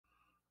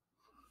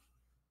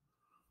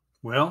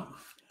Well,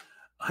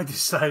 I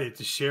decided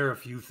to share a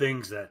few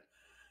things that,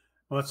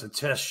 well, it's a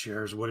test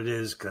share is what it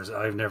is because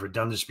I've never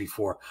done this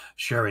before,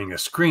 sharing a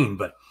screen.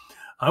 But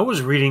I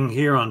was reading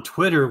here on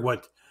Twitter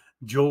what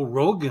Joe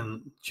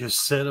Rogan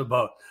just said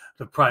about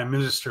the Prime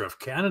Minister of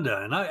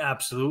Canada, and I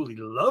absolutely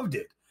loved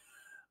it.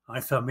 I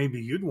thought maybe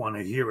you'd want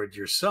to hear it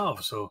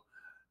yourself. So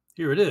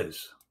here it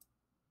is.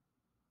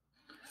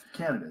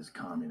 Canada is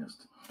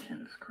communist.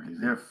 Canada's crazy.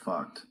 They're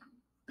fucked.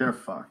 They're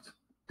fucked.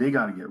 They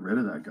got to get rid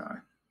of that guy.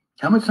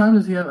 How much time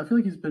does he have? I feel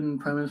like he's been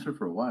prime minister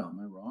for a while. Am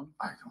I wrong?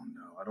 I don't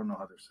know. I don't know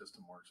how their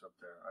system works up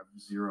there. I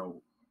have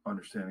zero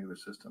understanding of their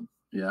system.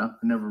 Yeah. I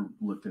never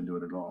looked into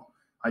it at all.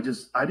 I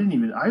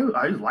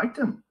liked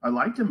him. I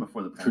liked him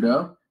before the pandemic.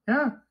 Trudeau?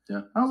 Yeah.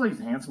 Yeah. I was like, he's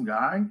a handsome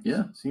guy.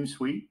 Yeah. Seems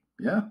sweet.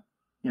 Yeah.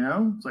 You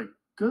know, it's like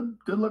good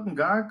looking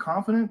guy,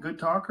 confident, good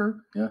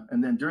talker. Yeah.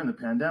 And then during the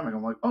pandemic,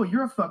 I'm like, oh,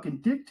 you're a fucking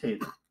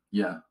dictator.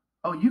 Yeah.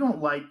 Oh, you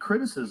don't like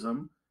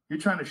criticism. You're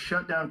trying to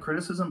shut down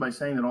criticism by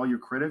saying that all your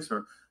critics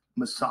are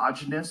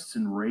misogynists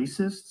and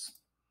racists.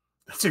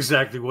 That's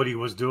exactly what he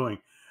was doing.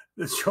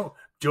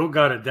 Joe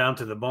got it down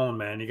to the bone,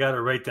 man. He got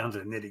it right down to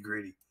the nitty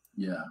gritty.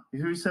 Yeah. You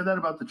hear he said that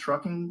about the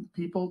trucking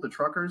people, the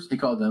truckers? He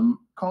called them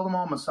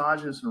all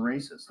misogynists and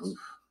racists. Oof.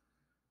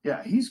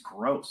 Yeah, he's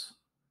gross.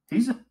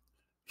 He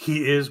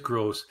is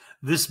gross.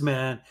 This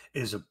man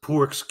is a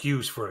poor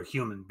excuse for a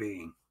human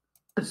being.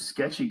 A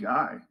sketchy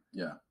guy.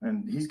 Yeah.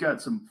 And he's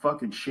got some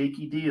fucking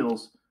shaky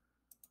deals.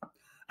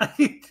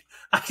 If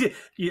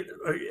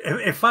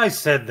I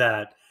said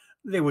that,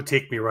 they would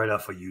take me right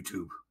off of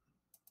YouTube.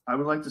 I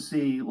would like to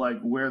see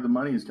like where the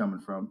money is coming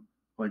from.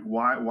 Like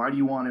why do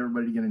you want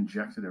everybody to get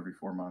injected every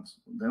 4 months?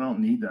 They don't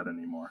need that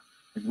anymore.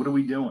 Like what are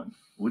we doing?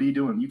 What are you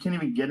doing? You can't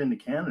even get into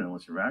Canada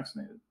unless you're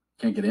vaccinated.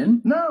 Can't get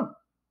in? No.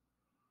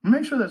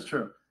 Make sure that's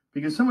true.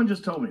 Because someone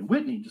just told me,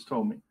 Whitney just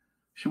told me,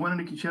 she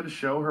had to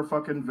show her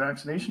fucking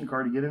vaccination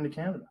card to get into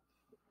Canada.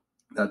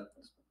 That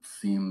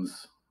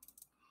seems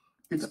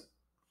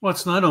Well,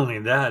 it's not only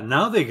that.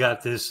 Now they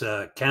got this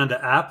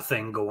Canada app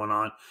thing going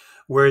on,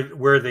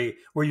 where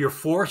you're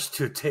forced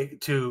to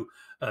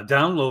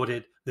download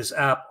it, this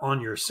app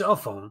on your cell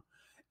phone,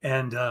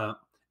 and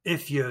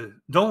if you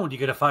don't, you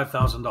get a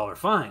 $5,000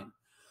 fine.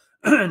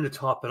 And to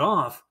top it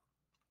off,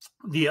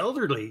 the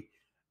elderly,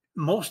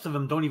 most of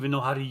them don't even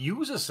know how to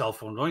use a cell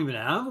phone, don't even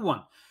have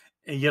one,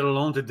 and yet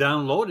alone to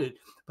download it.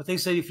 But they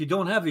say if you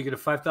don't have it, you get a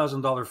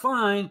 $5,000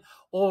 fine,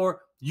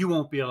 or you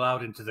won't be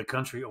allowed into the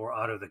country or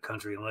out of the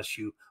country unless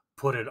you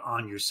put it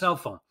on your cell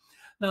phone.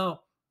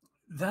 Now,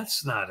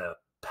 that's not a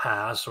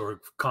pass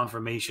or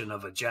confirmation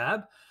of a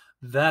jab.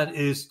 That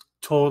is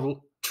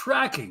total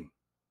tracking.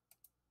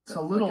 It's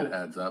a little, it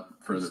adds up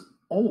for it's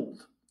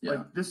old. Yeah.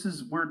 Like it's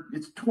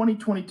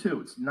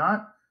 2022. It's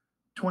not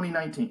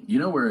 2019. You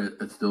know where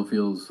it still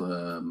feels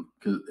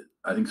because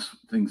I think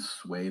things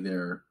sway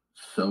there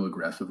so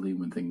aggressively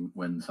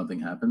when something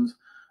happens,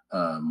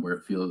 where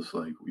it feels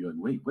like you're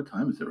like, wait, what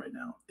time is it right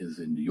now? Is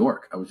in New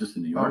York. I was just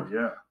in New York. Oh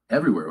yeah.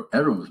 Everywhere,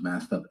 everyone was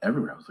masked up.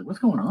 Everywhere, I was like, what's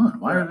going on?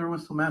 Why are everyone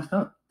still masked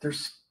up?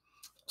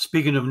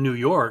 Speaking of New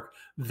York,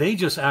 they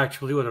just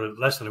actually,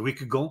 less than a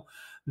week ago,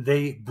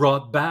 they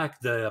brought back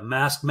the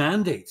mask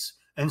mandates,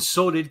 and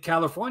so did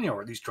California,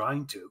 or at least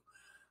trying to.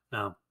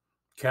 Now,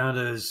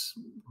 Canada is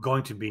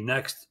going to be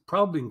next,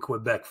 probably in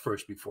Quebec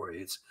first before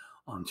it's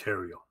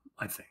Ontario,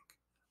 I think.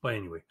 But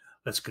anyway,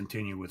 let's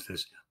continue with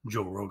this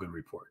Joe Rogan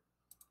report.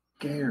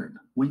 Scared.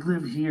 We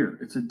live here.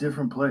 It's a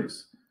different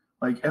place.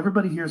 Like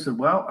everybody here said,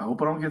 well, I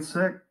hope I don't get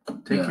sick.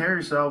 Take care of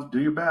yourself.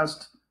 Do your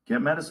best.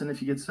 Get medicine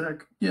if you get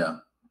sick. Yeah.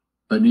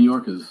 But New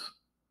York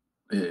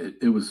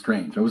it was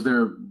strange. I was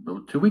there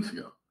 2 weeks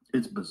ago.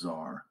 It's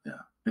bizarre. Yeah.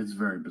 It's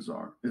very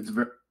bizarre.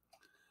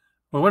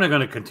 Well, we're not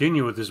going to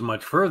continue with this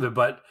much further,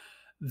 but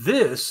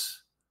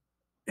this,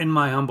 in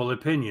my humble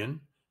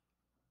opinion,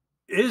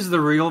 is the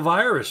real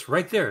virus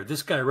right there.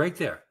 This guy right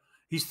there.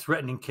 He's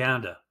threatening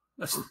Canada.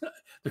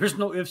 There's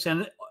no ifs,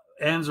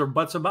 ands, or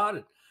buts about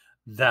it.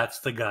 That's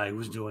the guy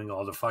who's doing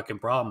all the fucking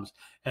problems.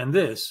 And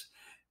this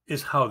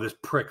is how this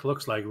prick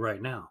looks like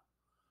right now.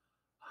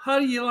 How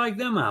do you like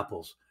them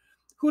apples?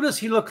 Who does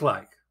he look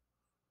like?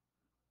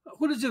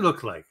 Who does he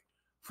look like?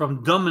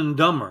 From Dumb and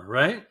Dumber,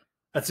 right?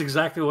 That's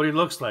exactly what he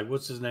looks like.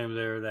 What's his name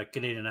there? That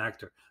Canadian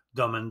actor,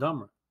 Dumb and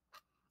Dumber.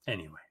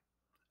 Anyway,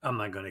 I'm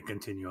not going to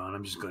continue on.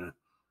 I'm just going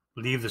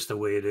to leave this the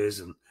way it is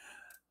and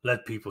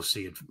let people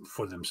see it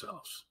for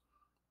themselves.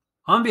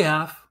 On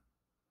behalf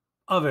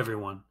of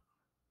everyone,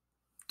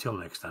 till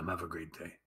next time, have a great day.